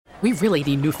we really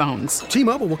need new phones.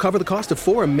 T-Mobile will cover the cost of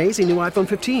 4 amazing new iPhone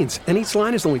 15s, and each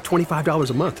line is only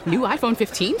 $25 a month. New iPhone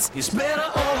 15s? It's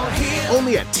better over here.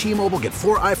 Only at T-Mobile, get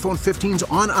 4 iPhone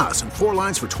 15s on us and 4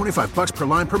 lines for $25 per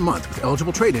line per month with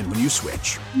eligible trade-in when you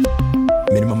switch.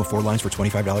 Minimum of 4 lines for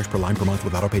 $25 per line per month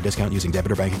with autopay discount using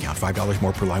debit or bank account. $5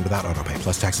 more per line without autopay,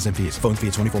 plus taxes and fees. Phone fee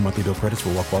at 24 monthly bill credits for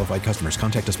well-qualified customers.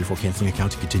 Contact us before canceling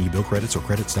account to continue bill credits or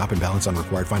credit stop and balance on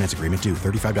required finance agreement due.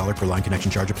 $35 per line connection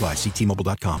charge applies. See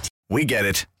T-Mobile.com. We get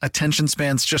it. Attention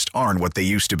spans just aren't what they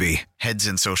used to be. Heads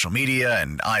in social media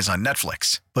and eyes on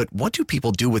Netflix. But what do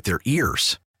people do with their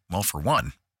ears? Well, for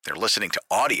one, they're listening to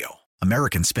audio.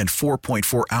 Americans spend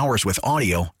 4.4 hours with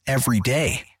audio every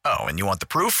day. Oh, and you want the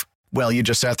proof? Well, you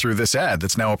just sat through this ad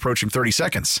that's now approaching 30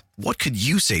 seconds. What could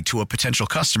you say to a potential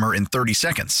customer in 30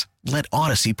 seconds? Let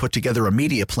Odyssey put together a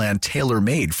media plan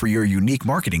tailor-made for your unique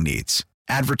marketing needs.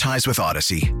 Advertise with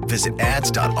Odyssey. Visit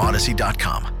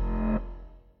ads.odyssey.com.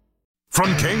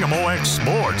 From KMOX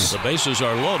Sports. The bases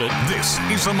are loaded. This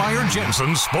is the Meyer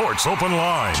Jensen Sports Open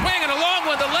Line. Swinging along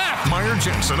with the left. Meyer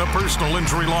Jensen, a personal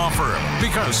injury law firm.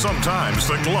 Because sometimes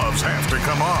the gloves have to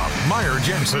come off.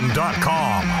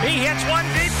 MeyerJensen.com. He hits one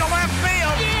deep to left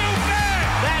field. You bet!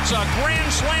 That's a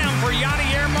grand slam for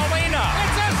Yadier Molina.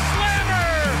 It's a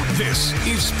slammer! This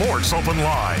is Sports Open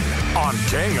Line on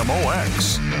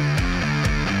KMOX.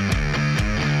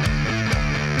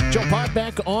 Joe Pot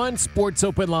back on Sports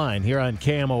Open Line here on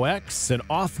KMOX. An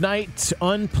off night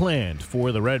unplanned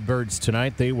for the Redbirds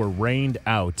tonight. They were rained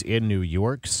out in New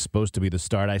York. Supposed to be the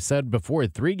start. I said before,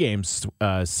 3-game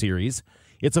series.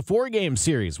 It's a 4-game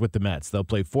series with the Mets. They'll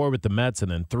play 4 with the Mets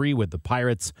and then 3 with the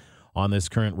Pirates on this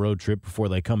current road trip before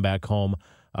they come back home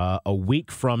a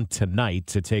week from tonight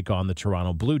to take on the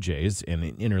Toronto Blue Jays in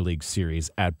an interleague series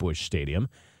at Busch Stadium.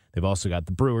 They've also got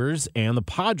the Brewers and the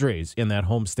Padres in that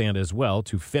homestand as well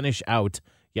to finish out,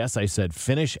 yes, I said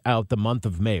finish out the month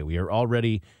of May. We are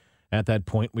already at that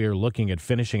point. We are looking at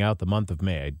finishing out the month of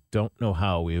May. I don't know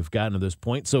how we've gotten to this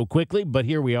point so quickly, but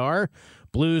here we are.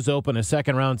 Blues open a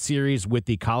second-round series with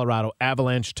the Colorado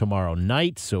Avalanche tomorrow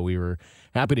night, so we were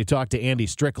happy to talk to Andy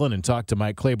Strickland and talk to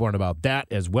Mike Claiborne about that,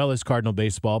 as well as Cardinal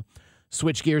baseball.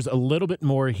 Switch gears a little bit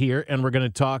more here, and we're going to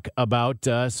talk about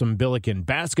some Billiken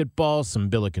basketball, some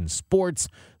Billiken sports,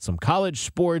 some college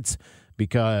sports,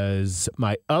 because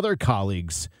my other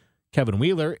colleagues, Kevin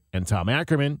Wheeler and Tom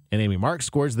Ackerman and Amy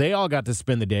Markscores, they all got to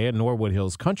spend the day at Norwood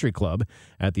Hills Country Club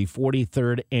at the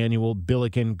 43rd Annual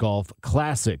Billiken Golf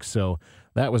Classic. So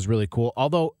that was really cool.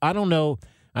 Although, I don't know,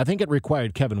 I think it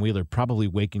required Kevin Wheeler probably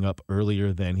waking up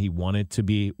earlier than he wanted to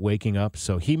be waking up.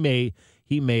 So he may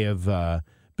have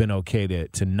been okay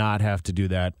to not have to do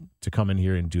that, to come in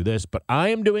here and do this. But I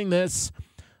am doing this.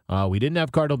 We didn't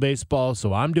have Cardinal baseball,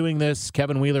 so I'm doing this.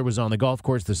 Kevin Wheeler was on the golf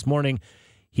course this morning.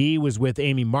 He was with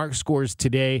Amy Markscores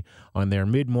today on their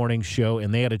mid-morning show,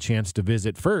 and they had a chance to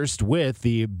visit first with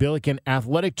the Billiken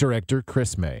Athletic Director,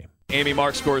 Chris May. Amy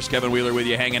Markscores, Kevin Wheeler with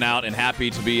you, hanging out, and happy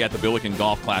to be at the Billiken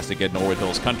Golf Classic at Norwood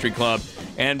Hills Country Club.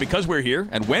 And because we're here,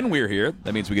 and when we're here,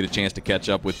 that means we get a chance to catch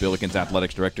up with Billiken's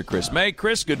Athletics Director, Chris May.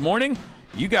 Chris, good morning.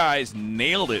 You guys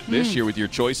nailed it this year with your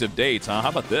choice of dates, huh? How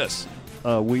about this?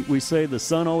 We say the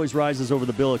sun always rises over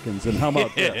the Billikens, and how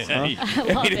about this, huh?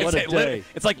 What a day.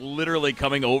 It's like literally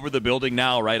coming over the building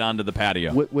now right onto the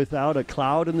patio. Without a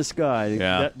cloud in the sky.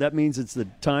 Yeah. That means it's the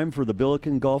time for the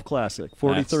Billiken Golf Classic,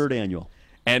 43rd annual.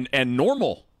 And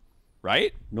normal,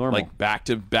 right? Normal. Like back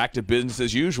to business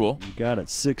as usual. You got it.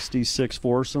 66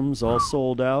 foursomes, all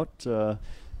sold out.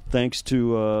 Thanks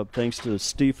to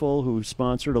Stiefel, who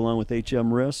sponsored along with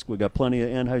HM Risk. We got plenty of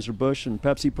Anheuser-Busch and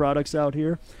Pepsi products out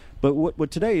here. But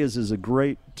what today is a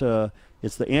great.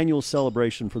 It's the annual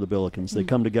celebration for the Billikens. They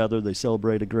come together. They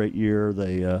celebrate a great year.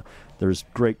 There's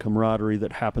great camaraderie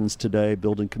that happens today,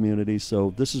 building community.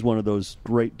 So this is one of those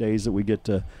great days that we get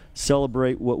to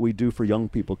celebrate what we do for young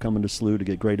people coming to SLU to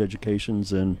get great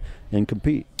educations and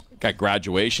compete. Got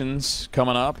graduations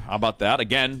coming up. How about that?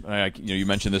 Again, you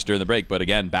mentioned this during the break, but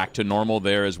again, back to normal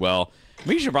there as well.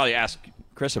 We should probably ask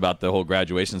Chris about the whole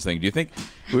graduations thing. Do you think,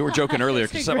 we were joking earlier,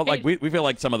 because we feel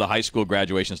like some of the high school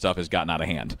graduation stuff has gotten out of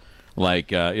hand. Like,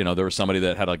 there was somebody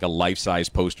that had like a life-size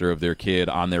poster of their kid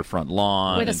on their front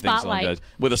lawn. With a spotlight.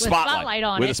 With a spotlight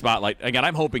on it. With a spotlight. Again,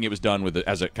 I'm hoping it was done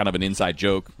as a kind of an inside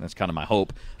joke. That's kind of my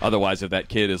hope. Otherwise, if that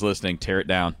kid is listening, tear it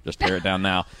down. Just tear it down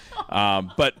now.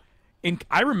 But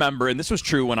I remember, and this was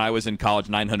true when I was in college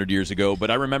 900 years ago, but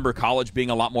I remember college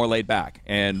being a lot more laid back.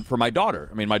 And for my daughter,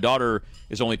 my daughter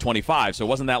is only 25, so it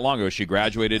wasn't that long ago. She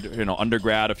graduated,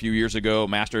 undergrad a few years ago,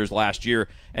 master's last year,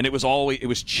 and it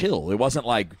was chill. It wasn't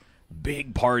like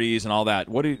big parties and all that.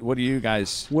 What do you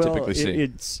guys typically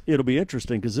see? It'll be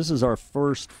interesting because this is our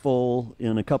first full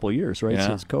in a couple of years, right,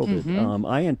 since COVID.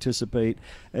 I anticipate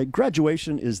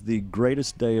graduation is the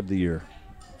greatest day of the year,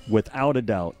 without a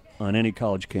doubt, on any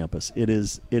college campus. It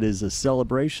is a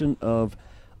celebration of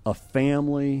a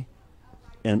family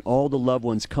and all the loved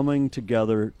ones coming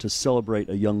together to celebrate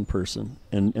a young person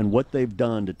and what they've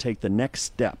done to take the next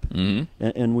step.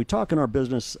 And we talk in our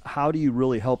business, how do you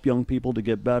really help young people to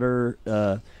get better?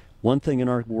 One thing in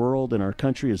our world, in our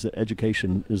country, is that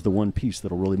education is the one piece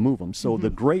that'll really move them. So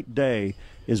the great day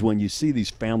is when you see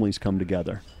these families come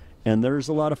together. And there's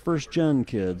a lot of first-gen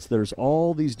kids. There's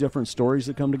all these different stories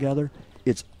that come together.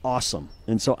 It's awesome.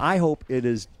 And so I hope it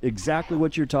is exactly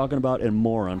what you're talking about and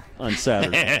more on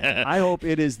Saturday. I hope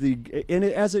it is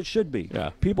as it should be. Yeah.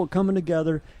 People coming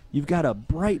together. You've got a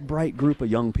bright, bright group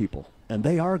of young people, and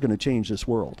they are going to change this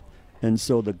world. And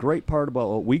so the great part about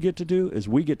what we get to do is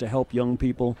we get to help young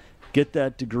people get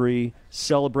that degree,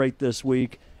 celebrate this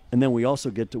week, and then we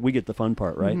also get the fun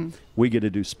part, right? We get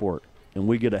to do sport. And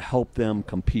we get to help them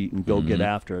compete and go get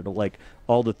after it. Like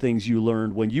all the things you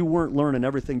learned when you weren't learning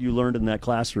everything you learned in that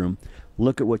classroom,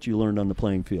 look at what you learned on the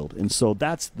playing field. And so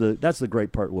that's the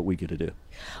great part of what we get to do.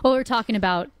 Well, we're talking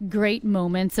about great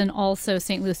moments and also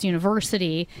St. Louis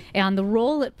University and the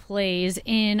role it plays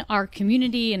in our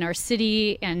community, in our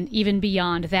city, and even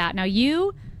beyond that. Now,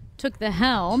 you took the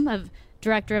helm of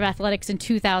Director of Athletics in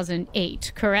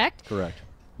 2008, correct? Correct.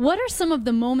 What are some of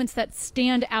the moments that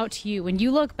stand out to you when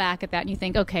you look back at that and you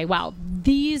think, okay, wow,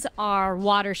 these are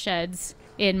watersheds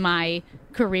in my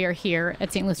career here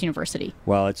at St. Louis University?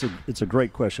 Well, it's a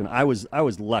great question. I was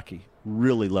lucky,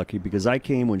 really lucky, because I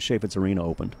came when Chaifetz Arena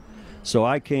opened. So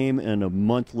I came, and a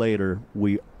month later,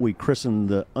 we christened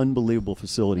the unbelievable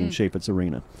facility in Chaifetz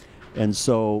Arena. And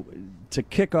so to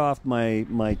kick off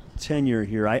my tenure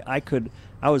here,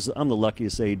 I'm the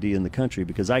luckiest AD in the country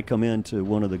because I come into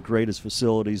one of the greatest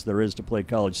facilities there is to play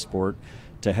college sport,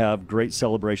 to have great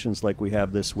celebrations like we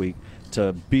have this week,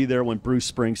 to be there when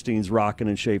Bruce Springsteen's rocking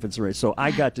in Chaifetz Arena. So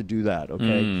I got to do that,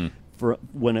 okay, for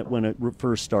when it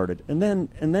first started. And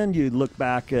then you look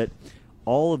back at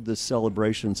all of the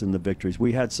celebrations and the victories.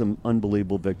 We had some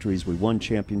unbelievable victories. We won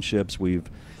championships. We've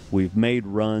made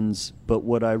runs. But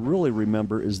what I really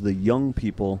remember is the young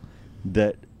people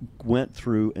that went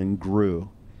through and grew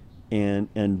and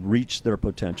reached their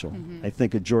potential. I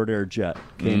think of Jordair Jett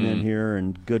came in here,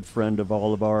 and good friend of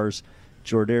all of ours.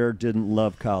 Jordair didn't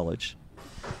love college.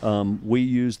 We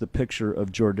use the picture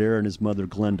of Jordair and his mother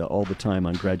Glenda all the time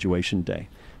on graduation day.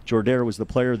 Jordair was the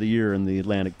player of the year in the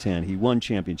Atlantic 10. He won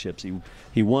championships.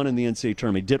 He won in the NCAA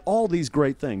tournament. He did all these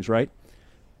great things, right?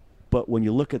 But when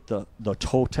you look at the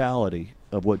totality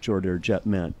of what Jordair Jett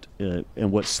meant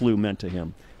and what SLU meant to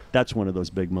him, that's one of those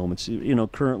big moments. You know,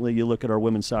 currently you look at our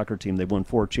women's soccer team; they've won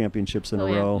 4 championships in a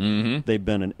row. They've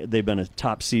been a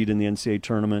top seed in the NCAA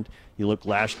tournament. You look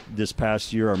this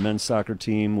past year, our men's soccer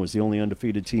team was the only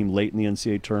undefeated team late in the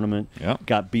NCAA tournament.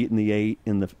 Got beat in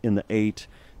the 8.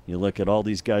 You look at all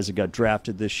these guys that got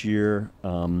drafted this year.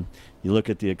 You look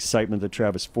at the excitement that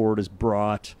Travis Ford has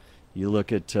brought. You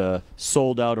look at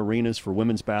sold-out arenas for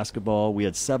women's basketball. We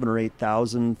had 7,000 or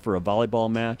 8,000 for a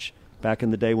volleyball match back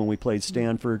in the day when we played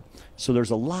Stanford. So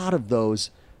there's a lot of those,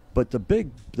 but the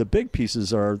big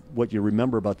pieces are what you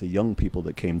remember about the young people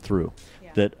that came through.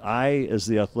 That I, as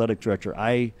the athletic director,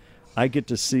 I get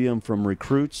to see them from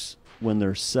recruits when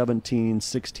they're 17,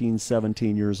 16,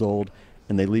 17 years old,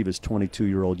 and they leave as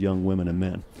 22-year-old young women and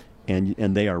men.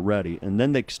 And they are ready. And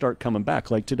then they start coming back.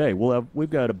 Like today, we've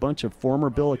got a bunch of former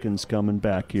Billikens coming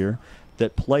back here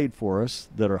that played for us,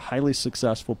 that are highly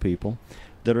successful people,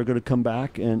 that are going to come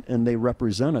back and they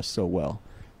represent us so well.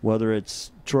 Whether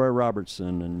it's Troy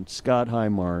Robertson and Scott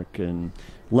Highmark and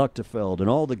Luchtefeld and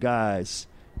all the guys,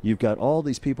 you've got all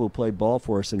these people who play ball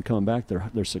for us and coming back.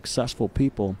 They're successful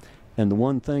people. And the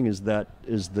one thing is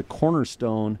the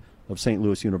cornerstone of St.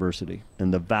 Louis University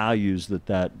and the values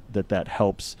that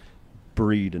helps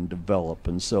breed and develop.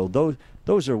 And so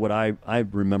those are what I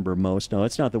remember most. Now,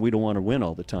 it's not that we don't want to win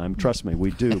all the time. Trust me, we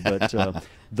do. But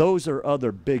those are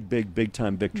other big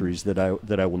time victories that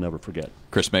I will never forget.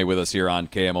 Chris May with us here on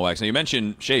KMOX. Now, you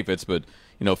mentioned Chaifetz, but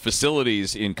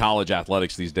facilities in college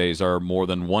athletics these days are more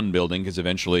than one building because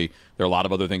eventually there are a lot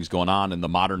of other things going on in the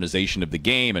modernization of the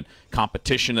game and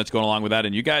competition that's going along with that.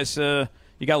 And you guys,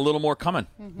 you got a little more coming.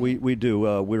 We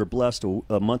do. We were blessed.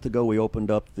 A month ago, we opened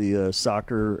up the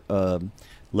soccer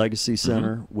Legacy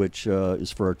Center, which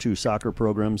is for our 2 soccer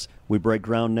programs. We break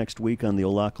ground next week on the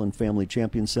O'Loughlin Family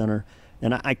Champion Center.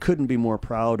 And I couldn't be more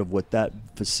proud of what that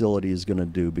facility is going to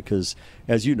do because,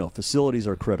 as you know, facilities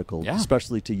are critical,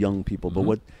 especially to young people.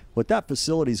 But what that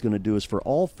facility is going to do is for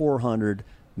all 400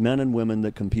 men and women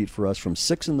that compete for us from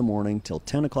 6 in the morning till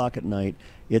 10 o'clock at night,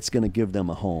 it's going to give them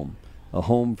a home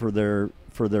for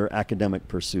their academic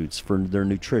pursuits, for their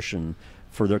nutrition,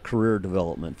 for their career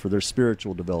development, for their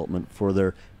spiritual development, for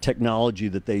their technology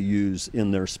that they use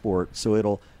in their sport. So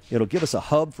it'll give us a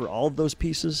hub for all of those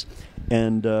pieces,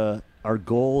 and our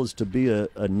goal is to be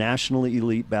a nationally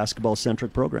elite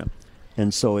basketball-centric program.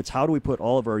 And so it's how do we put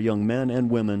all of our young men and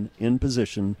women in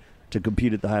position to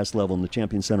compete at the highest level, and the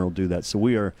Champion Center will do that. So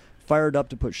we are fired up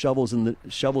to put shovels in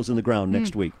the ground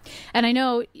next week. And I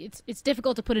know it's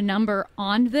difficult to put a number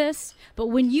on this, but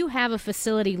when you have a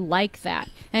facility like that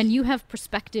and you have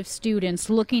prospective students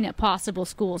looking at possible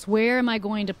schools, where am I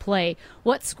going to play?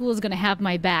 What school is going to have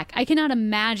my back? I cannot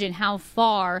imagine how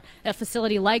far a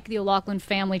facility like the O'Loughlin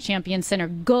Family Champion Center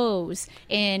goes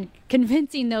in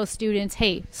convincing those students,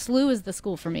 hey, SLU is the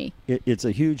school for me. It's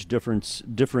a huge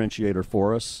differentiator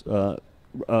for us.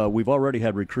 We've already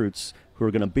had recruits who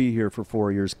are going to be here for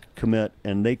 4 years commit,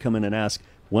 and they come in and ask,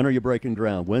 when are you breaking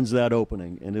ground? When's that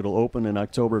opening? And it'll open in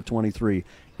October of 23.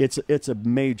 It's a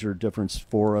major difference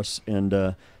for us,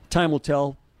 and time will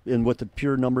tell in what the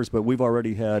pure numbers, but we've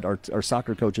already had, our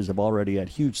soccer coaches have already had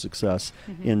huge success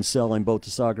in selling both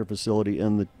the soccer facility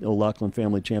and the O'Loughlin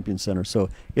Family Champion Center. So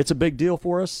it's a big deal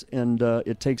for us, and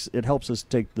it helps us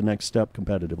take the next step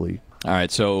competitively. All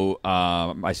right, so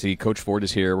I see Coach Ford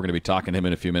is here. We're going to be talking to him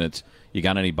in a few minutes. You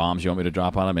got any bombs you want me to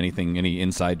drop on him? Anything, any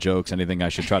inside jokes, anything I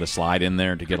should try to slide in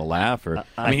there to get a laugh? Or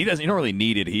I mean, you don't really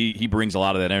need it. He brings a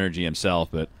lot of that energy himself.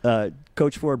 But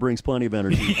Coach Ford brings plenty of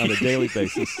energy on a daily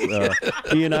basis.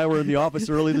 He and I were in the office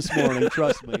early this morning.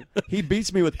 Trust me, he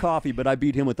beats me with coffee, but I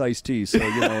beat him with iced tea. So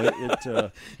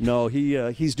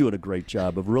he's doing a great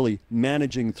job of really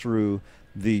managing through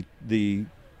the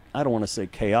I don't want to say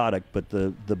chaotic, but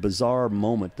the bizarre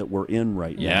moment that we're in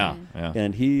right now. Yeah.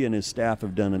 And he and his staff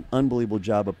have done an unbelievable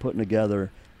job of putting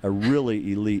together a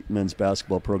really elite men's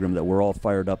basketball program that we're all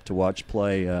fired up to watch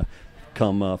play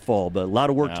come fall. But a lot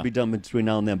of work to be done between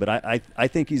now and then. But I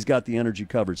think he's got the energy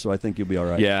covered, so I think he'll be all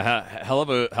right. Yeah, hell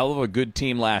of a good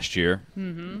team last year.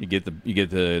 You get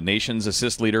the nation's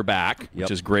assist leader back,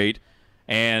 which is great.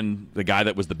 And the guy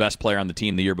that was the best player on the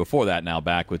team the year before that now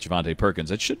back with Javonte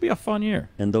Perkins. It should be a fun year.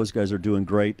 And those guys are doing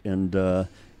great. And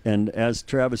as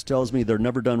Travis tells me, they're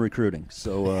never done recruiting.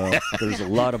 So there's a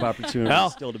lot of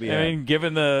opportunities still to be had. I mean,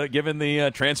 given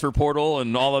the transfer portal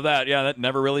and all of that, that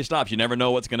never really stops. You never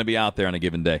know what's going to be out there on a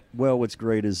given day. Well, what's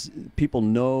great is people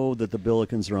know that the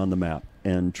Billikens are on the map.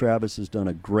 And Travis has done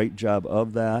a great job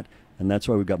of that. And that's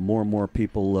why we've got more and more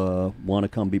people want to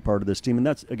come be part of this team. And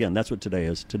that's what today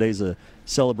is. Today's a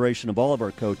celebration of all of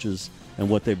our coaches and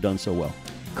what they've done so well.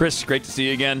 Chris, great to see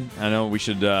you again. I know we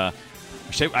should I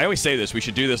always say this. We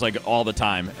should do this like all the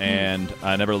time, and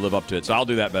I never live up to it. So I'll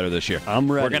do that better this year.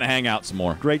 I'm ready. We're going to hang out some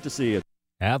more. Great to see you.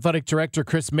 Athletic Director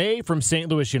Chris May from St.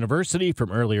 Louis University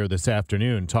from earlier this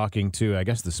afternoon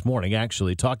this morning,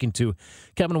 talking to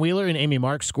Kevin Wheeler and Amy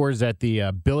Marks, scores at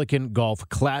the Billiken Golf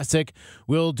Classic.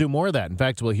 We'll do more of that. In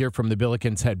fact, we'll hear from the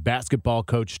Billikens head basketball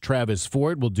coach Travis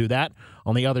Ford. We'll do that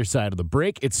on the other side of the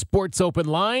break. It's Sports Open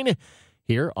Line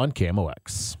here on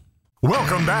KMOX.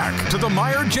 Welcome back to the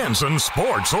Meyer Jensen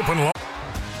Sports Open Line.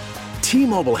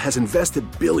 T-Mobile has invested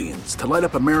billions to light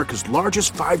up America's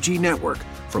largest 5G network,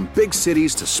 from big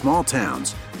cities to small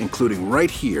towns, including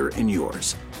right here in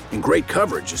yours. And great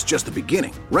coverage is just the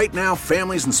beginning. Right now,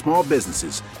 families and small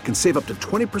businesses can save up to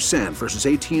 20% versus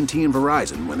AT&T and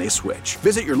Verizon when they switch.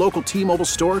 Visit your local T-Mobile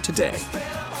store today.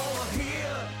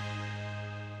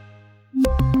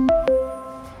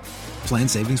 Plan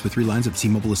savings with 3 lines of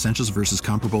T-Mobile Essentials versus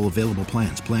comparable available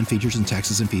plans. Plan features and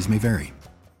taxes and fees may vary.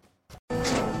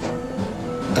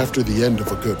 After the end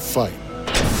of a good fight,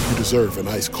 you deserve an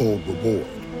ice-cold reward.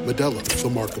 Modelo is the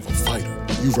mark of a fighter.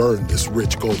 You've earned this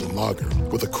rich golden lager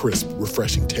with a crisp,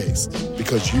 refreshing taste.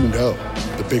 Because you know,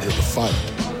 the bigger the fight,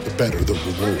 the better the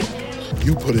reward.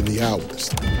 You put in the hours,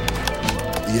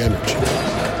 the energy,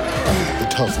 the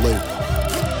tough labor.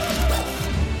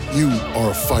 You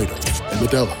are a fighter, and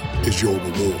Modelo is your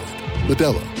reward.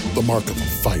 Modelo, the mark of a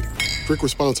fighter. Drink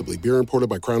responsibly. Beer imported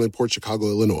by Crown Imports, Chicago,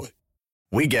 Illinois.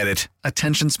 We get it.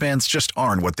 Attention spans just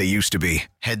aren't what they used to be.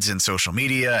 Heads in social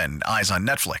media and eyes on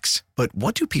Netflix. But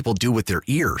what do people do with their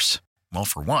ears? Well,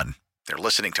 for one, they're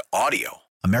listening to audio.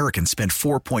 Americans spend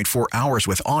 4.4 hours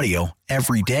with audio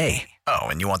every day. Oh,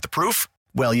 and you want the proof?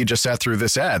 Well, you just sat through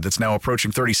this ad that's now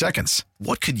approaching 30 seconds.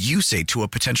 What could you say to a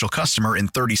potential customer in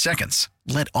 30 seconds?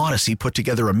 Let Odyssey put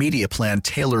together a media plan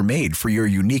tailor-made for your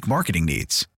unique marketing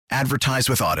needs. Advertise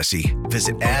with Odyssey.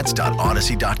 Visit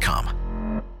ads.odyssey.com.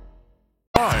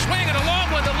 Swinging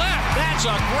along with the left. That's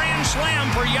a grand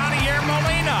slam for Yadier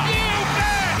Molina. You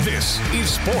bet! This is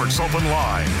Sports Open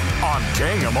Line on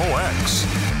KMOX.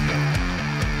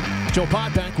 Joe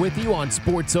Pott back with you on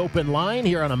Sports Open Line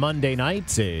here on a Monday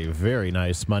night. A very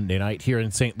nice Monday night here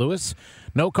in St. Louis.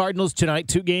 No Cardinals tonight,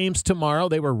 2 games tomorrow.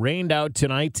 They were rained out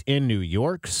tonight in New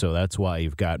York, so that's why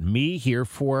you've got me here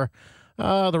for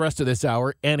the rest of this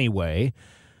hour anyway.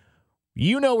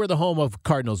 You know we're the home of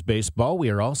Cardinals baseball. We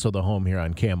are also the home here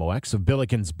on KMOX of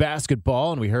Billikens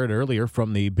basketball, and we heard earlier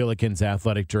from the Billikens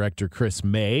athletic director, Chris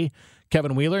May.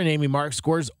 Kevin Wheeler and Amy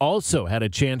Markscores also had a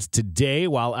chance today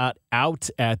while out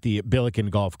at the Billiken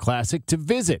Golf Classic to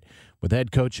visit with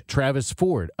head coach Travis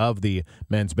Ford of the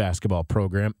men's basketball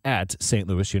program at St.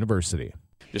 Louis University.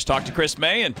 Just talked to Chris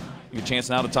May, and you get a chance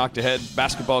now to talk to head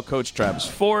basketball coach Travis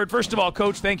Ford. First of all,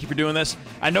 Coach, thank you for doing this.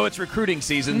 I know it's recruiting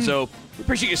season, so we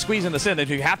appreciate you squeezing this in. If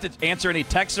you have to answer any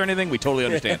texts or anything, we totally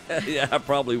understand. Yeah, I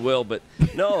probably will. But,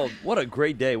 no, what a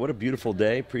great day. What a beautiful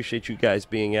day. Appreciate you guys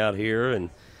being out here, and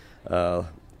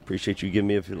appreciate you giving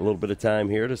me a little bit of time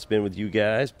here to spend with you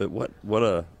guys. But what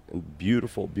a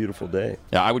beautiful, beautiful day.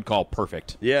 Yeah, I would call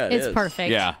perfect. Yeah, it's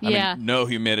perfect. Yeah, I mean, no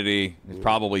humidity. It's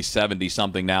probably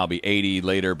 70-something now. Be 80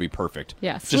 later. Be perfect.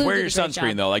 Yeah, just wear your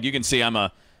sunscreen though. Like you can see,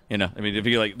 if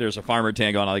you like, there's a farmer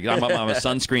tan going on. Like I'm a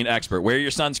sunscreen expert. Wear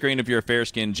your sunscreen if you're a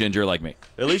fair-skinned ginger like me.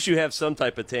 At least you have some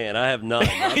type of tan. I have none.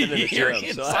 I've been in the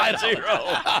gym, so I have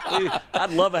 0.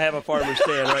 I'd love to have a farmer's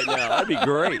tan right now. That'd be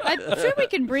great. I'm sure we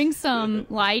can bring some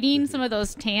lighting, some of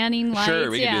those tanning lights. Sure,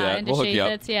 we can do that. Into We'll hook you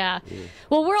up. it. Yeah.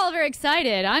 Well, we're all very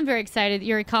excited. I'm very excited that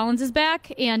Yuri Collins is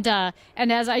back, and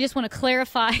as I just want to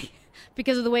clarify.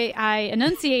 Because of the way I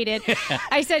enunciated,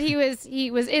 I said he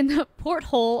was in the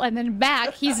porthole and then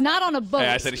back. He's not on a boat.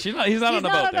 Yeah, I said he's not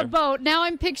on a boat. Now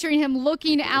I'm picturing him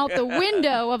looking out the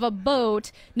window of a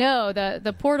boat. No,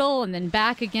 the portal and then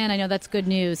back again. I know that's good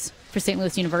news for St.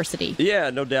 Louis University. Yeah,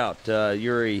 no doubt.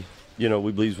 Yuri, we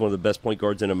believe is one of the best point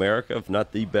guards in America, if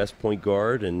not the best point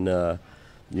guard, and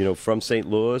from St.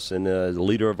 Louis and the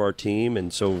leader of our team,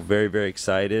 and so very, very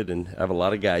excited and have a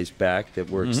lot of guys back that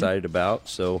we're excited about.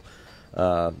 So.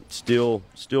 Still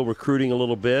recruiting a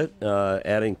little bit,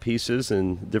 adding pieces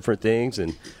and different things,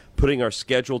 and putting our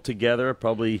schedule together.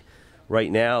 Probably right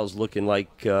now is looking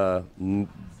like an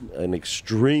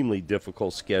extremely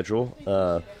difficult schedule,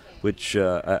 which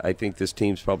I think this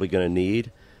team's probably going to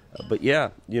need. But yeah,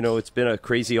 it's been a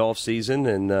crazy off season,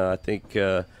 and I think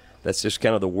that's just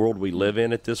kind of the world we live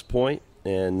in at this point.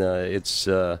 And it's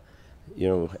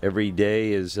every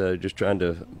day is just trying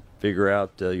to figure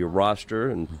out your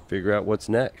roster and figure out what's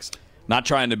next. Not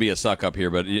trying to be a suck up here,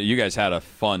 but you guys had a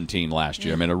fun team last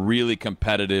year. I mean, a really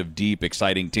competitive, deep,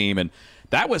 exciting team. And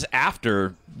that was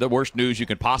after the worst news you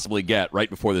could possibly get right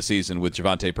before the season with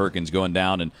Javonte Perkins going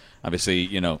down. And obviously,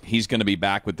 he's going to be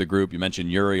back with the group. You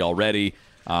mentioned Yuri already.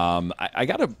 I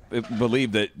got to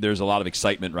believe that there's a lot of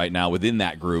excitement right now within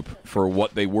that group for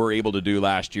what they were able to do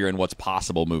last year and what's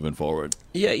possible moving forward.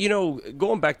 Yeah,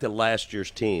 going back to last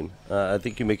year's team, I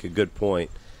think you make a good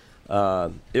point.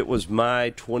 It was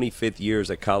my 25th year as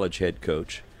a college head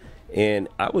coach, and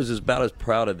I was about as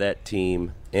proud of that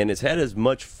team and has had as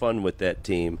much fun with that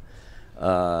team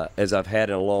as I've had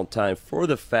in a long time, for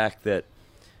the fact that,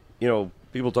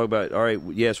 people talk about, all right,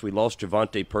 yes, we lost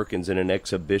Javonte Perkins in an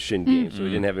exhibition game, so we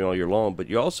didn't have him all year long. But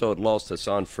you also had lost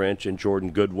Hassan French and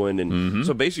Jordan Goodwin. And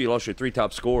so basically you lost your 3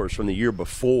 top scorers from the year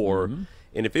before.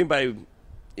 And if anybody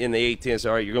in the A-10 says,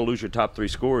 all right, you're going to lose your top 3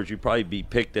 scorers, you'd probably be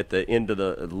picked at the end of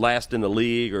the last in the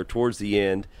league or towards the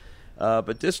end.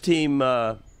 But this team,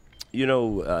 Gibson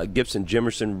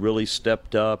Jimerson really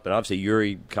stepped up. And obviously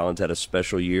Yuri Collins had a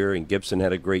special year, and Gibson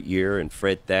had a great year, and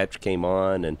Fred Thatch came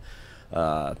on, and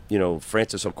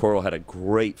Francis Okoro had a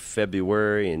great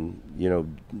February, and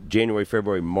January,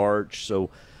 February, March. So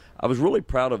I was really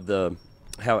proud of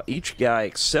how each guy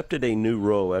accepted a new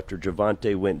role after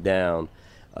Javonte went down,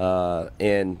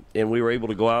 and we were able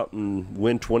to go out and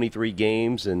win 23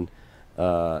 games and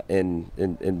play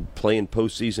in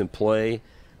postseason play,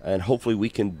 and hopefully we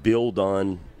can build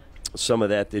on some of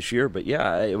that this year. But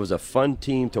yeah, it was a fun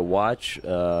team to watch.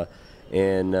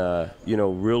 And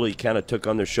really kind of took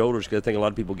on their shoulders, because I think a lot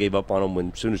of people gave up on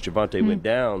them as soon as Javonte went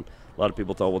down. A lot of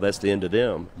people thought, well, that's the end of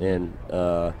them. And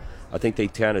I think they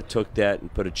kind of took that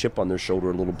and put a chip on their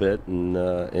shoulder a little bit and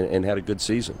had a good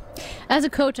season. As a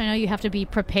coach, I know you have to be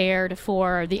prepared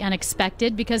for the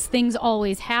unexpected, because things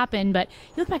always happen. But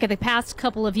you look back at the past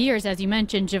couple of years, as you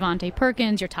mentioned, Javonte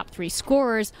Perkins, your top 3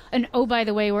 scorers, and oh, by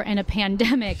the way, we're in a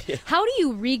pandemic. How do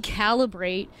you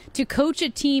recalibrate to coach a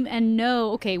team and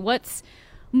know, okay, what's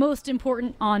most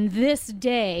important on this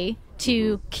day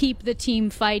to keep the team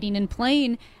fighting and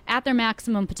playing at their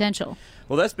maximum potential?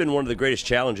 Well, that's been one of the greatest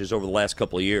challenges over the last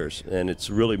couple of years, and it's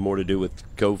really more to do with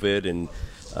COVID and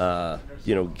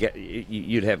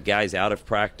you'd have guys out of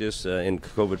practice in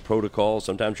COVID protocol.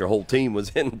 Sometimes your whole team was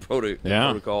in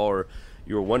protocol, or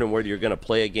you were wondering whether you're going to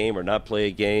play a game or not play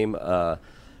a game.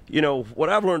 What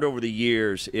I've learned over the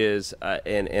years is,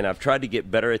 and I've tried to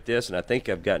get better at this, and I think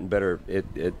I've gotten better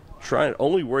at trying to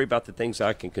only worry about the things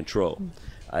I can control.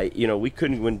 We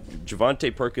couldn't, when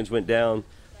Javonte Perkins went down,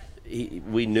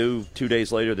 we knew 2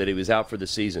 days later that he was out for the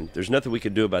season. There's nothing we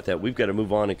could do about that. We've got to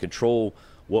move on and control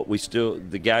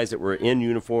the guys that were in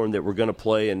uniform that were going to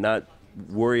play, and not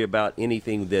worry about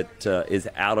anything that is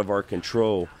out of our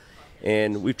control.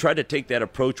 And we've tried to take that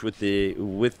approach with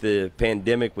the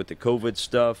pandemic, with the COVID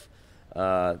stuff,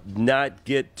 not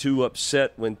get too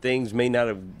upset when things may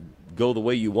not go the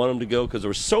way you want them to go, because there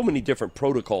were so many different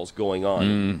protocols going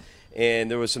on.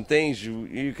 And there were some things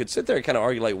you could sit there and kind of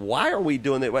argue, like, why are we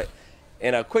doing that?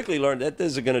 And I quickly learned that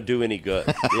isn't going to do any good.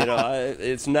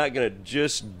 It's not going to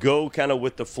just go kind of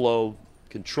with the flow,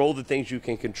 control the things you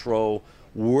can control,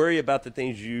 worry about the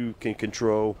things you can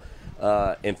control,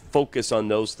 and focus on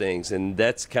those things. And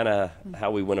that's kind of how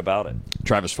we went about it.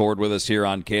 Travis Ford with us here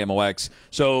on KMOX.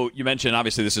 So you mentioned,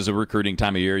 obviously, this is a recruiting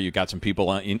time of year. You've got some people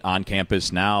on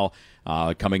campus now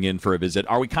coming in for a visit.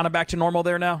 Are we kind of back to normal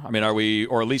there now? I mean, are we,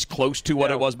 or at least close to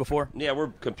what it was before? Yeah, we're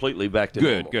completely back to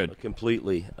normal. Good.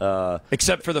 Completely.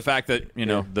 Except for the fact that,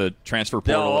 the transfer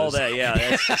portal all that,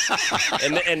 yeah.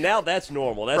 and now that's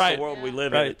normal. That's the world we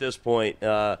live in at this point.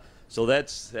 So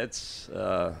that's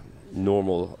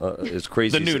normal, as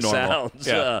crazy the new as it normal. Sounds.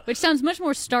 Yeah. Which sounds much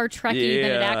more Star Trek-y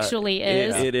than it actually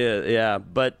is. It is, yeah.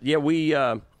 But, we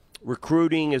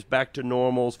recruiting is back to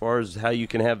normal as far as how you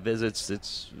can have visits.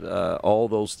 It's all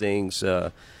those things.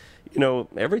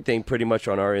 Everything pretty much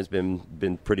on our end has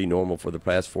been pretty normal for the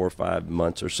past 4 or 5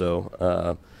 months or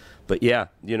so. But,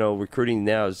 recruiting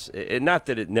now is – not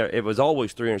that it was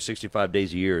always 365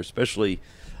 days a year, especially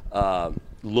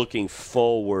looking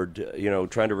forward,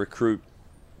 trying to recruit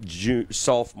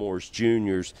sophomores,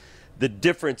 juniors. The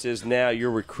difference is now you're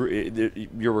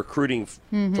recruiting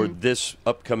for this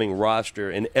upcoming roster,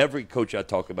 and every coach I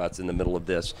talk about is in the middle of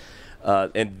this.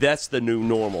 And that's the new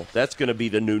normal. That's going to be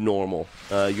the new normal.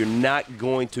 You're not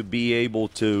going to be able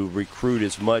to recruit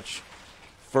as much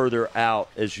further out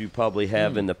as you probably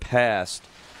have in the past,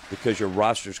 because your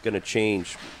roster's going to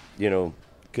change,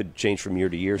 could change from year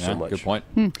to year so much. Good point.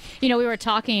 We were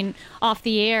talking off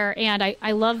the air, and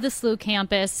I love the SLU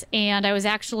campus, and I was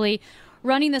actually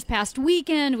running this past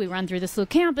weekend. We run through the SLU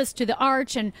campus to the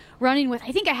Arch, and running with,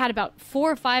 I think I had about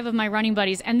 4 or 5 of my running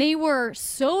buddies, and they were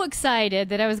so excited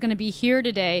that I was going to be here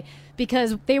today,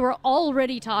 because they were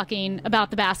already talking about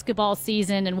the basketball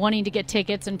season and wanting to get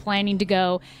tickets and planning to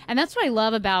go. And that's what I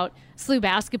love about SLU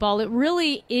basketball. It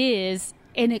really is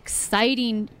an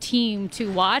exciting team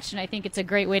to watch, and I think it's a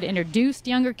great way to introduce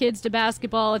younger kids to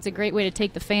basketball. It's a great way to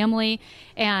take the family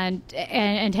and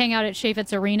hang out at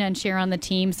Chaifetz Arena and cheer on the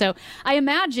team. So I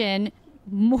imagine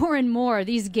more and more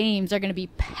these games are going to be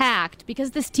packed,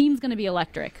 because this team's going to be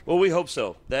electric. Well, we hope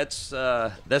so. That's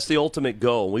the ultimate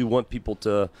goal. We want people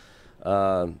to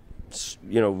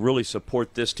really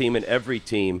support this team and every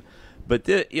team. But,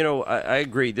 I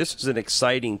agree. This is an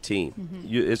exciting team.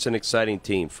 It's an exciting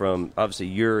team, from, obviously,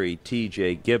 Yuri,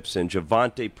 TJ, Gibson.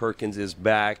 Javonte Perkins is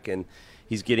back, and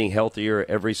he's getting healthier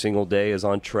every single day, is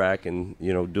on track and,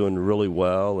 doing really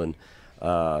well. And,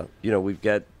 we've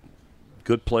got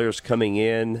good players coming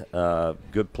in,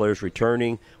 good players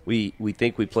returning. We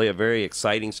think we play a very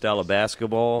exciting style of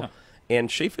basketball. And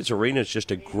Chaifetz Arena is just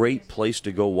a great place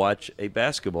to go watch a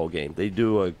basketball game. They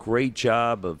do a great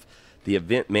job of the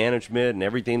event management and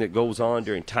everything that goes on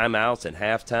during timeouts and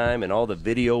halftime, and all the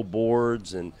video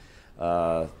boards and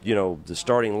the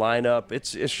starting lineup.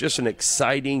 It's just an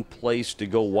exciting place to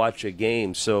go watch a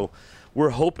game. So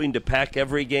we're hoping to pack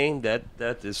every game. That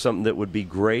is something that would be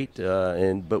great.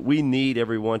 But we need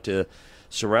everyone to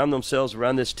surround themselves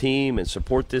around this team and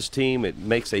support this team. It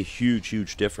makes a huge,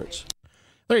 huge difference.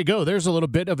 There you go. There's a little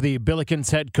bit of the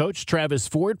Billikens head coach, Travis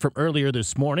Ford, from earlier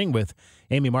this morning with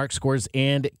Amy Markscores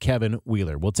and Kevin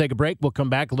Wheeler. We'll take a break. We'll come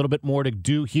back. A little bit more to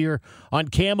do here on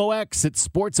KMOX. It's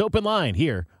Sports Open Line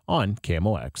here on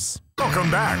KMOX. Welcome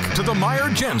back to the Meyer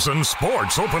Jensen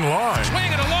Sports Open Line.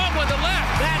 Swing it along with the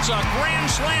left. That's a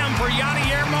grand slam for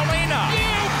Yadier Molina.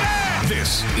 You bet!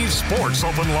 This is Sports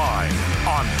Open Line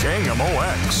on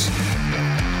KMOX.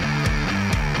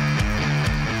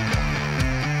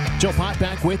 Joe Pott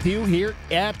back with you here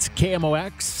at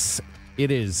KMOX.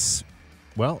 It is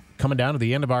well, coming down to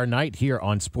the end of our night here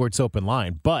on Sports Open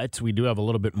Line. But we do have a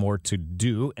little bit more to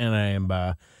do, and I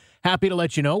am happy to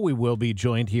let you know we will be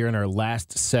joined here in our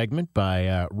last segment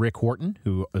by Rick Horton,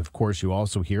 who, of course, you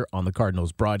also hear on the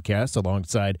Cardinals broadcast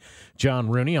alongside John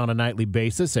Rooney on a nightly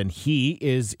basis. And he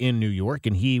is in New York,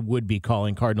 and he would be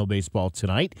calling Cardinal baseball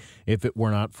tonight if it were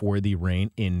not for the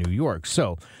rain in New York.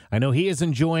 So I know he is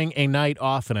enjoying a night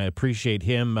off, and I appreciate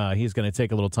him. He's going to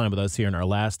take a little time with us here in our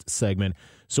last segment.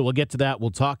 So we'll get to that.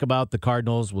 We'll talk about the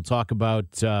Cardinals. We'll talk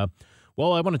about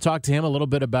well, I want to talk to him a little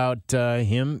bit about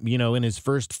him, in his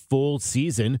first full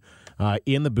season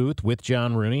in the booth with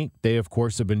John Rooney. They, of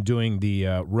course, have been doing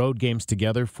the road games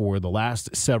together for the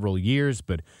last several years,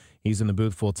 but he's in the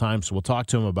booth full time, so we'll talk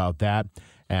to him about that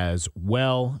as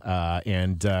well.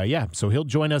 So he'll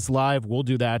join us live. We'll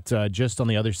do that just on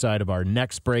the other side of our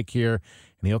next break here,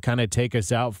 and he'll kind of take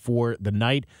us out for the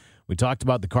night. We talked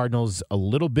about the Cardinals a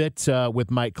little bit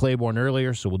with Mike Claiborne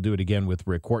earlier, so we'll do it again with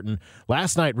Rick Horton.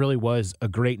 Last night really was a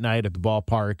great night at the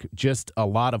ballpark, just a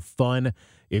lot of fun.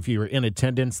 If you were in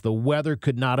attendance, the weather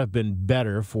could not have been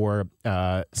better for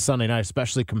Sunday night,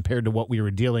 especially compared to what we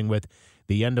were dealing with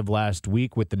the end of last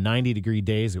week with the 90-degree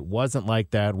days. It wasn't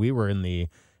like that. We were in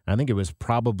I think it was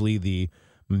probably the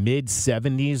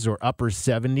mid-70s or upper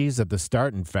 70s at the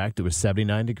start. In fact, it was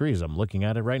 79 degrees. I'm looking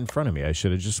at it right in front of me. I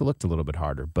should have just looked a little bit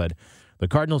harder. But the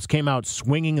Cardinals came out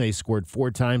swinging. They scored 4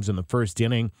 times in the first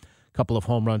inning, a couple of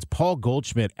home runs. Paul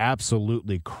Goldschmidt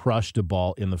absolutely crushed a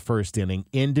ball in the first inning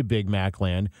into Big Mac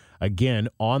land, again,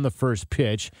 on the first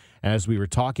pitch, as we were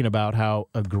talking about how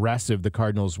aggressive the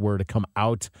Cardinals were to come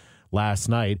out last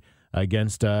night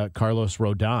against Carlos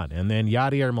Rodon. And then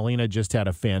Yadier Molina just had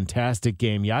a fantastic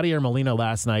game. Yadier Molina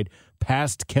last night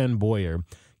passed Ken Boyer.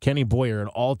 Kenny Boyer, an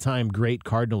all-time great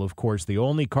Cardinal, of course, the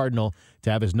only Cardinal to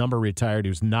have his number retired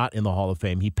who's not in the Hall of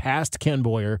Fame. He passed Ken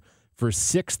Boyer for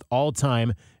 6th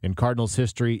all-time in Cardinals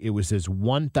history. It was his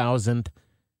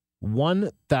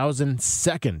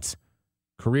 1,002nd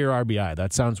career RBI.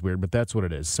 That sounds weird, but that's what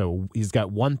it is. So he's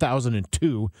got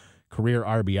 1,002 career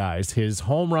RBIs. His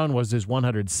home run was his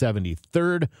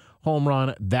 173rd home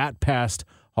run. That passed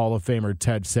Hall of Famer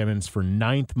Ted Simmons for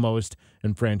 9th most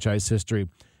in franchise history.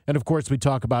 And, of course, we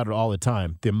talk about it all the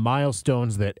time. The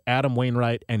milestones that Adam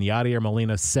Wainwright and Yadier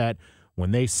Molina set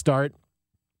when they start,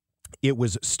 it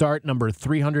was start number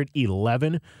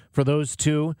 311 for those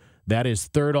two. That is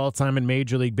 3rd all-time in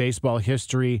Major League Baseball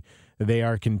history. They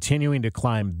are continuing to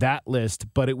climb that list,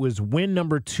 but it was win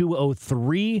number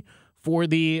 203 for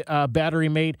the battery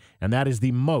mate, and that is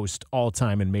the most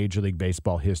all-time in Major League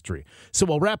Baseball history. So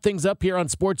we'll wrap things up here on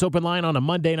Sports Open Line on a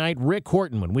Monday night. Rick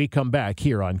Horton when we come back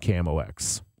here on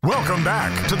KMOX. Welcome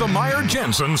back to the Meyer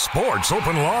Jensen Sports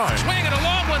Open Line. Swinging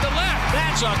along with the left.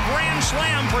 That's a grand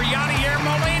slam for Yadier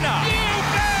Molina. You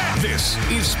bet! This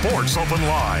is Sports Open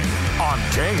Line on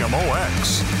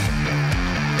KMOX.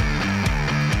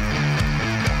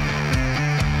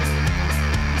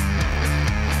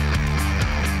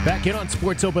 Back in on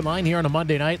Sports Open Line here on a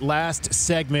Monday night. Last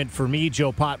segment for me,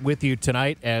 Joe Pott, with you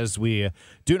tonight as we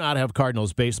do not have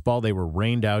Cardinals baseball. They were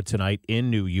rained out tonight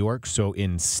in New York, so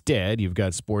instead you've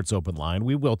got Sports Open Line.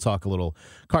 We will talk a little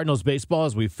Cardinals baseball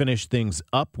as we finish things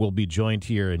up. We'll be joined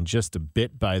here in just a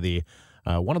bit by the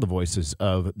one of the voices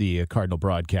of the Cardinal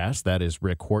broadcast. That is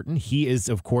Rick Horton. He is,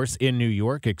 of course, in New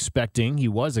York he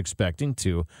was expecting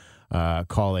to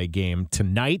call a game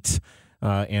tonight.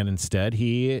 And instead,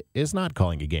 he is not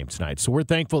calling a game tonight. So we're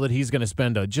thankful that he's going to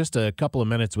spend just a couple of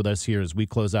minutes with us here as we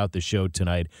close out the show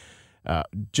tonight.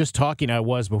 Just talking I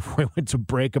was before we went to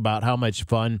break about how much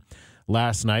fun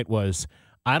last night was.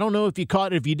 I don't know if you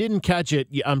caught it. If you didn't catch it,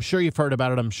 I'm sure you've heard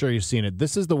about it. I'm sure you've seen it.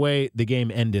 This is the way the game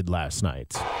ended last night.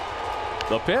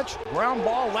 The pitch, ground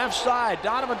ball left side.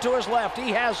 Donovan to his left.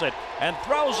 He has it and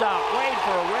throws out Wade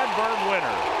for a Redbird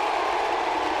winner.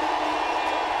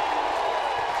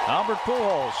 Albert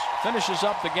Pujols finishes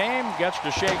up the game, gets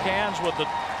to shake hands with the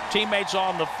teammates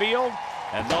on the field,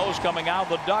 and those coming out of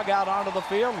the dugout onto the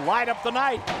field light up the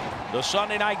night. The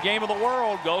Sunday night game of the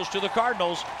world goes to the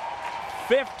Cardinals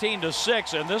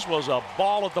 15-6, and this was a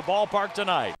ball at the ballpark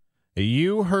tonight.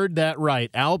 You heard that right.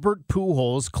 Albert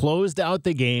Pujols closed out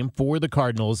the game for the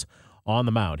Cardinals on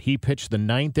the mound. He pitched the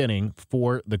 9th inning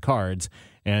for the Cards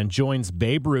and joins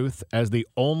Babe Ruth as the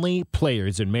only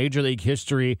players in Major League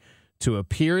history to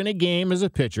appear in a game as a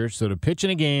pitcher, so to pitch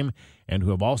in a game, and who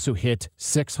have also hit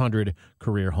 600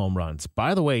 career home runs.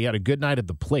 By the way, he had a good night at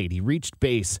the plate. He reached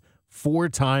base 4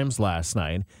 times last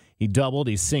night. He doubled,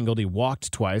 he singled, he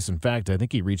walked twice. In fact, I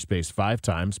think he reached base 5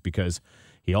 times because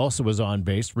he also was on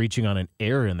base, reaching on an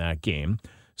error in that game.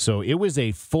 So it was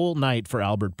a full night for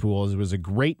Albert Pujols. It was a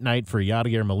great night for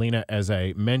Yadier Molina, as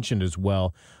I mentioned as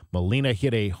well. Molina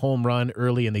hit a home run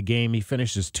early in the game. He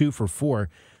finishes 2 for 4.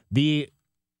 The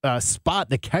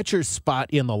catcher's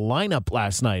spot in the lineup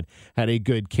last night had a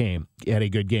good game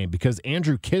because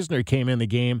Andrew Kisner came in the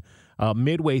game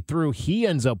midway through. He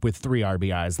ends up with 3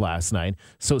 RBIs last night.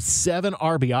 So 7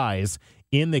 RBIs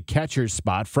in the catcher's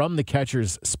spot, from the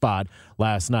catcher's spot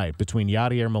last night between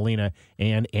Yadier Molina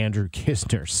and Andrew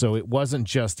Kisner. So it wasn't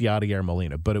just Yadier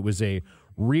Molina, but it was a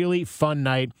really fun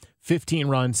night. 15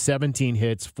 runs, 17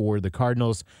 hits for the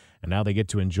Cardinals, and now they get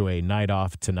to enjoy a night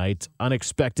off tonight.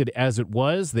 Unexpected as it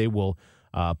was, they will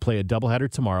play a doubleheader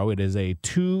tomorrow. It is a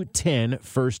 2:10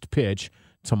 first pitch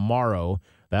tomorrow.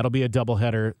 That'll be a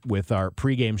doubleheader with our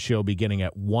pregame show beginning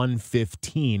at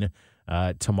 1:15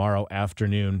 tomorrow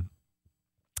afternoon.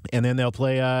 And then they'll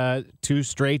play 2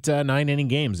 straight 9-inning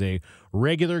games, a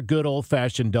regular good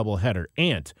old-fashioned doubleheader.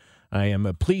 And I am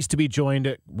pleased to be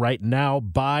joined right now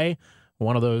by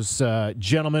one of those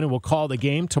gentlemen who will call the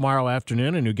game tomorrow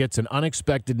afternoon and who gets an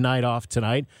unexpected night off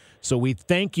tonight. So we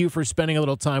thank you for spending a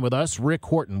little time with us. Rick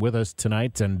Horton with us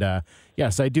tonight. And,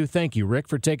 yes, I do thank you, Rick,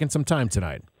 for taking some time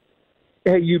tonight.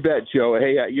 Hey, you bet, Joe.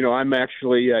 Hey, I'm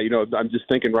actually, I'm just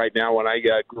thinking right now when I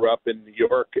grew up in New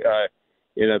York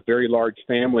in a very large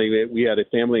family, we had a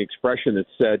family expression that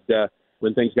said,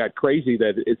 when things got crazy,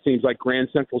 that it seems like Grand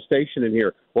Central Station in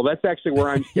here. Well, that's actually where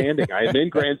I'm standing. I am in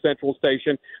Grand Central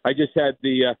Station. I just had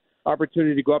the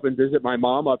opportunity to go up and visit my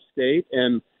mom upstate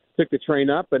and took the train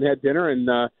up and had dinner and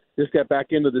just got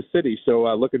back into the city. So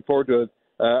looking forward to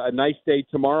a nice day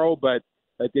tomorrow, but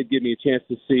it did give me a chance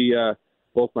to see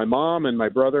both my mom and my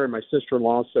brother and my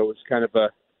sister-in-law, so it's kind of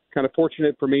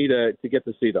fortunate for me to get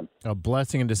to see them. A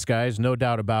blessing in disguise, no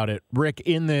doubt about it. Rick,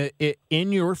 in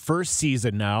your first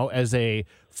season now as a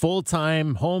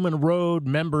full-time home and road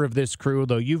member of this crew,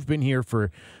 though you've been here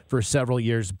for several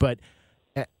years, but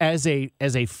as a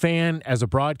fan, as a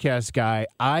broadcast guy,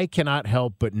 I cannot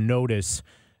help but notice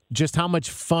just how much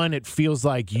fun it feels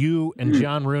like you and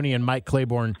John Rooney and Mike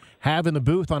Claiborne have in the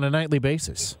booth on a nightly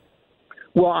basis.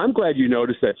 Well, I'm glad you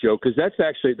noticed that, Joe, because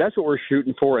that's what we're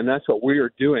shooting for, and that's what we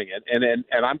are doing, and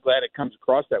I'm glad it comes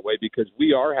across that way because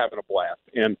we are having a blast,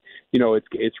 and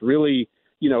it's really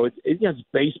it's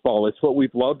baseball. It's what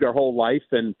we've loved our whole life,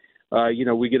 and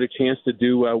we get a chance to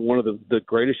do one of the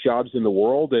greatest jobs in the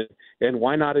world, and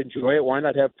why not enjoy it? Why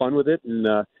not have fun with it?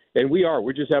 And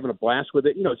we're just having a blast with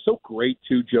it. It's so great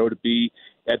too, Joe, to be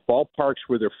at ballparks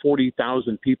where there are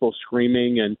 40,000 people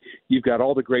screaming, and you've got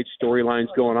all the great storylines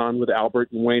going on with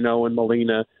Albert and Waino and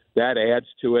Molina. That adds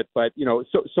to it. But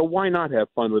so why not have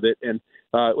fun with it? And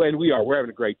we're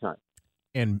having a great time.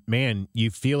 And man,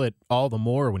 you feel it all the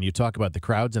more when you talk about the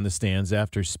crowds in the stands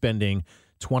after spending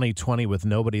 2020 with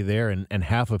nobody there and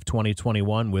half of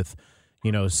 2021 with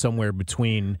somewhere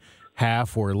between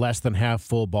half or less than half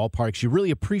full ballparks. You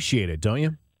really appreciate it, don't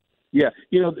you? Yeah.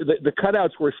 The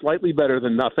cutouts were slightly better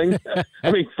than nothing.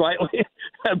 I mean, slightly,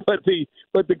 but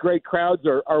the great crowds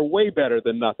are way better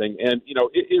than nothing. And,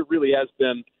 it really has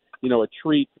been, a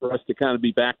treat for us to kind of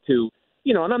be back to,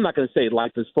 and I'm not going to say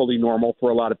life is fully normal for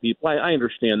a lot of people. I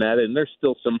understand that. And there's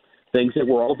still some things that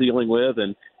we're all dealing with.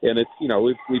 And it's,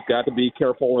 we've got to be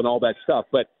careful and all that stuff.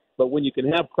 But when you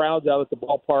can have crowds out at the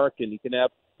ballpark and you can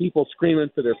have people screaming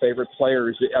for their favorite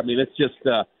players, I mean, it's just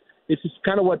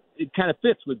kind of what it kind of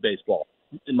fits with baseball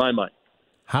in my mind.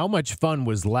 How much fun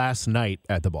was last night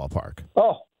at the ballpark?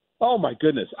 Oh my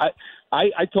goodness.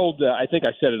 I told, I think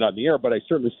I said it on the air, but I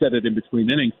certainly said it in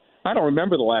between innings. I don't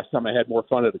remember the last time I had more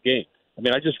fun at a game. I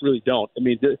mean, I just really don't. I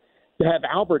mean, to have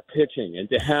Albert pitching and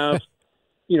to have,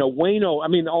 Waino, I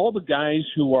mean, all the guys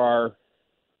who are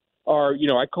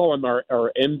I call them our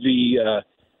MV,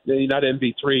 not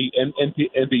MV3,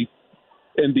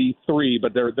 MV3,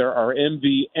 but they're our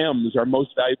MVMs, our most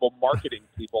valuable marketing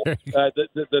people.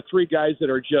 The 3 guys that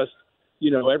are just,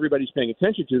 everybody's paying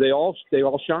attention to. They all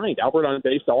shined. Albert on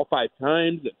base all 5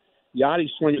 times, and Yachty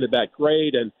swinging the bat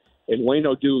great, and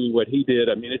Waino doing what he did.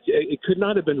 I mean, it could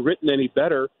not have been written any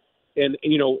better. And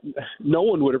no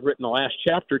one would have written the last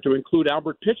chapter to include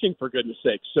Albert pitching, for goodness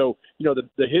sake. So the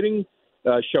hitting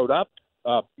showed up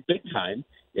big time,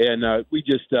 and we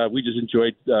just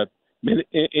enjoyed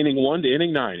inning 1 to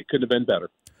inning 9. It couldn't have been better.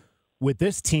 With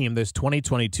this team, this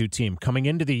 2022 team coming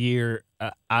into the year,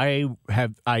 I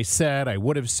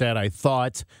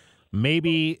thought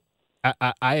maybe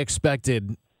I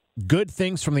expected good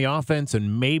things from the offense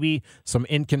and maybe some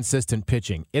inconsistent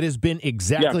pitching. It has been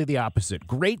exactly the opposite.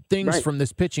 Great things from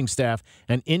this pitching staff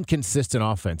and inconsistent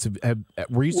offense.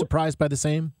 Were you surprised by the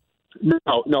same?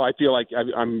 No, I feel like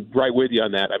I'm right with you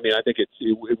on that. I mean, I think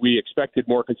we expected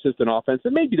more consistent offense,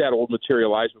 and maybe that will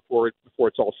materialize before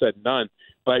it's all said and done.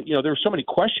 But, there were so many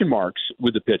question marks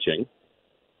with the pitching.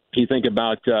 You think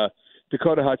about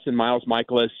Dakota Hudson, Miles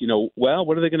Michaelis,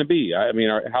 what are they going to be? I mean,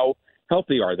 how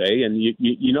healthy are they? And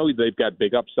they've got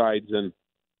big upsides, and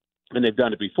they've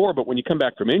done it before. But when you come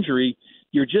back from injury,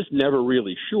 you're just never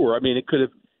really sure. I mean, it could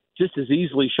have just as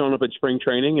easily shown up at spring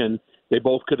training, and they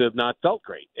both could have not felt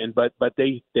great. But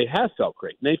they have felt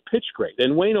great, and they've pitched great,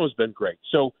 and Waino's been great.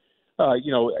 So,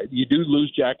 you do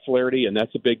lose Jack Flaherty, and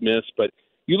that's a big miss. But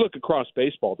you look across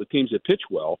baseball, the teams that pitch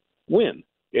well win,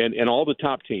 and all the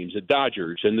top teams, the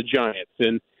Dodgers and the Giants,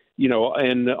 and in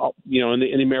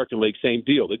the American League, same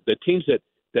deal. The teams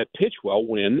that pitch well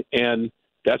win, and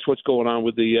that's what's going on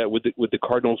with the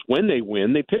Cardinals. When they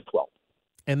win, they pitch well.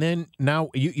 And then now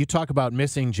you talk about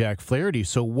missing Jack Flaherty.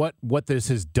 So what this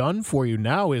has done for you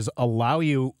now is allow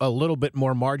you a little bit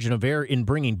more margin of error in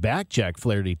bringing back Jack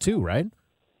Flaherty too, right?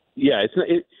 Yeah,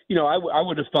 I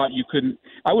would have thought you couldn't.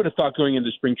 I would have thought going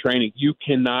into spring training you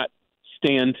cannot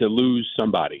stand to lose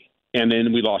somebody, and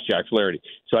then we lost Jack Flaherty.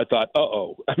 So I thought,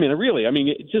 I mean, really,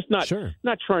 it's just not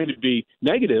trying to be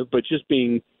negative, but just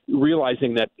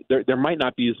realizing that there might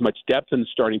not be as much depth in the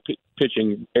starting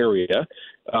pitching area.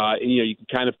 You can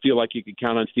kind of feel like you could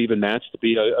count on Steven Matz to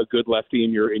be a good lefty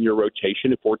in your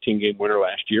rotation, a 14-game winner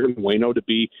last year, and Waino to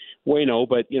be Waino.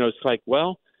 But it's like,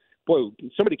 well, boy,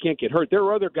 somebody can't get hurt. There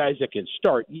are other guys that can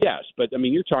start, yes, but I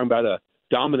mean, you're talking about a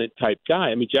dominant type guy.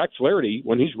 I mean, Jack Flaherty,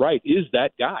 when he's right, is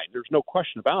that guy. There's no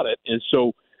question about it. And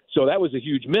so that was a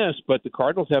huge miss. But the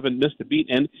Cardinals haven't missed a beat.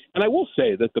 And I will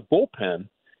say that the bullpen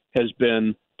has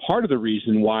been part of the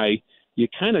reason why you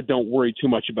kind of don't worry too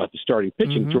much about the starting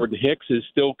pitching. Mm-hmm. Jordan Hicks is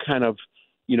still kind of,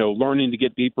 learning to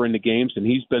get deeper into games, and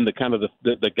he's been the kind of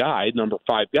the guy, number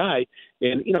 5 guy,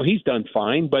 and he's done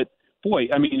fine. But boy,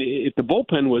 I mean, if the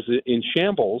bullpen was in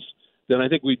shambles, then I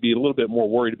think we'd be a little bit more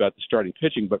worried about the starting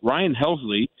pitching. But Ryan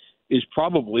Helsley is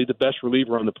probably the best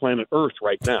reliever on the planet Earth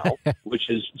right now, which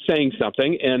is saying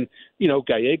something. And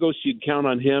Gallegos, you can count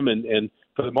on him, and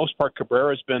for the most part,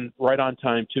 Cabrera's been right on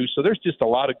time, too. So there's just a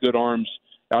lot of good arms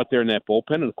out there in that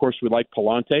bullpen. And, of course, we like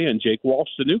Palante and Jake Walsh,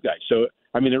 the new guy. So,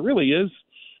 I mean, it really is.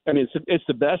 I mean, it's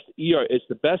the best ERA. It's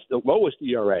the lowest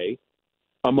ERA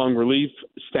among relief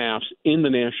staffs in the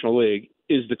National League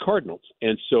is the Cardinals.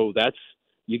 And so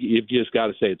you've just got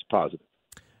to say it's positive.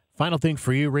 Final thing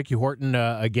for you, Ricky Horton,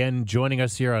 again, joining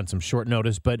us here on some short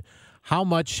notice, but how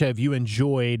much have you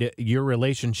enjoyed your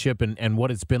relationship and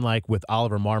what it's been like with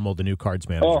Oliver Marmol, the new Cards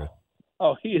manager?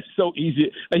 Oh, he is so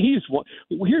easy. Here's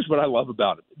what I love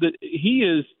about him. He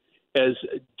is as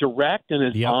direct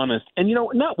and as honest, and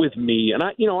not with me. And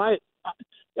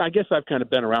I guess I've kind of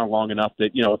been around long enough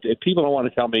that if people don't want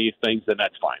to tell me things, then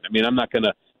that's fine. I mean, I'm not going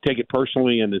to take it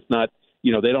personally, and it's not.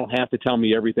 They don't have to tell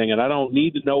me everything, and I don't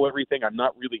need to know everything. I'm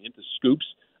not really into scoops.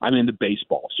 I'm into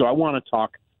baseball, so I want to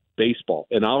talk baseball,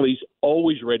 and Ollie's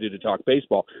always ready to talk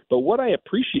baseball. But what I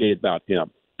appreciate about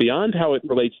him, beyond how it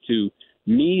relates to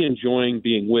me enjoying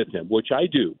being with him, which I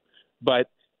do, but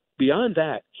beyond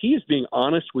that, he is being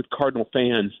honest with Cardinal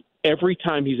fans every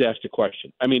time he's asked a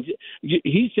question. I mean,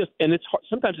 he's just, and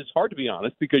sometimes it's hard to be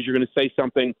honest because you're going to say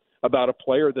something about a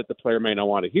player that the player may not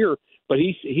want to hear, but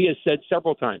he has said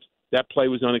several times, that play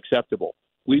was unacceptable.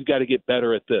 We've got to get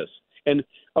better at this. And,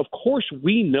 of course,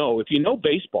 we know, if you know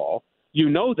baseball,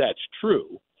 that's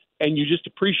true, and you just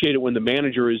appreciate it when the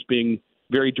manager is being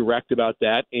very direct about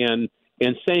that and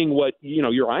saying what,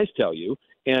 your eyes tell you,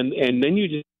 and then you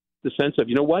just the sense of,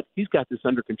 he's got this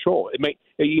under control.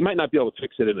 You might not be able to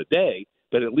fix it in a day,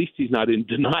 but at least he's not in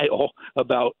denial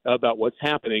about what's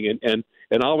happening.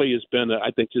 And Ollie has been,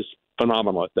 I think, just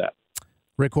phenomenal at that.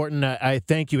 Rick Horton, I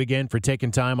thank you again for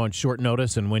taking time on short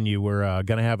notice and when you were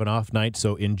going to have an off night.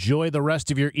 So enjoy the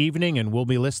rest of your evening, and we'll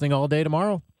be listening all day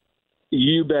tomorrow.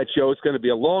 You bet, Joe. It's going to be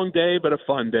a long day, but a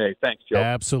fun day. Thanks, Joe.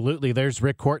 Absolutely. There's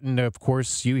Rick Horton. Of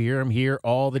course, you hear him here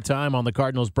all the time on the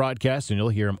Cardinals broadcast, and you'll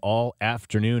hear him all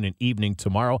afternoon and evening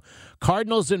tomorrow.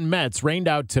 Cardinals and Mets rained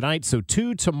out tonight, so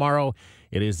 2 tomorrow.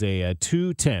 It is a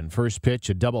 2:10 first pitch,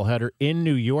 a doubleheader in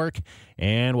New York,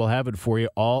 and we'll have it for you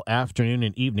all afternoon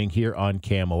and evening here on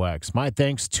KMOX. My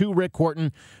thanks to Rick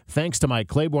Horton. Thanks to Mike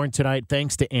Claiborne tonight.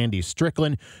 Thanks to Andy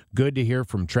Strickland. Good to hear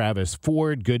from Travis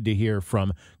Ford. Good to hear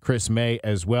from Chris May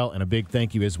as well. And a big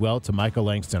thank you as well to Michael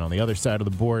Langston on the other side of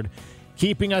the board,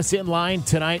 keeping us in line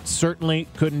tonight. Certainly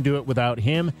couldn't do it without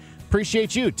him.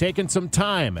 Appreciate you taking some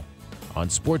time on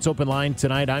Sports Open Line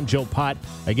tonight. I'm Joe Pott.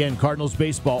 Again, Cardinals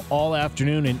baseball all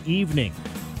afternoon and evening.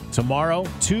 Tomorrow,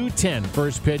 2:10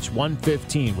 first pitch,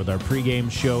 1:15 with our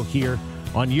pregame show here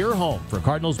on your home for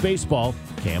Cardinals baseball,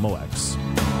 KMOX.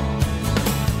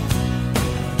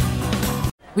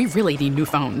 We really need new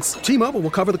phones. T-Mobile will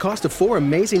cover the cost of 4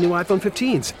 amazing new iPhone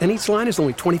 15s, and each line is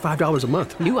only $25 a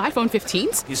month. New iPhone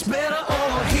 15s? It's better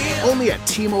over here. Only at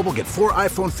T-Mobile, get 4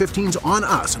 iPhone 15s on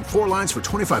us and 4 lines for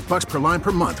 $25 per line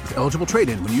per month with eligible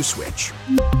trade-in when you switch.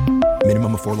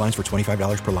 Minimum of 4 lines for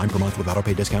 $25 per line per month with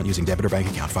autopay discount using debit or bank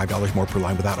account. $5 more per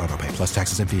line without autopay, plus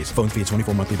taxes and fees. Phone fee at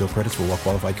 24 monthly bill credits for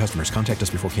well-qualified customers. Contact us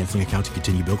before canceling account to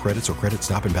continue bill credits or credit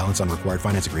stop and balance on required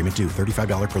finance agreement due.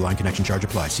 $35 per line connection charge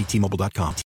applies. See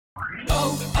T-Mobile.com.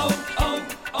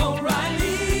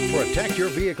 O'Reilly. Protect your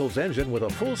vehicle's engine with a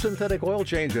full synthetic oil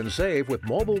change and save with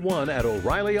Mobil 1 at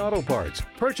O'Reilly Auto Parts.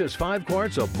 Purchase 5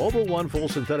 quarts of Mobil 1 full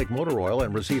synthetic motor oil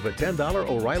and receive a $10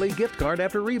 O'Reilly gift card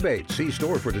after rebate. See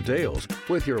store for details.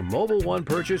 With your Mobil 1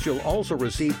 purchase, you'll also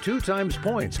receive 2 times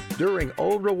points during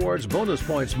O Rewards Bonus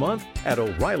Points Month at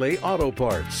O'Reilly Auto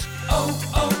Parts.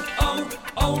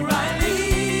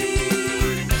 O'Reilly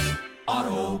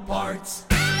Auto Parts.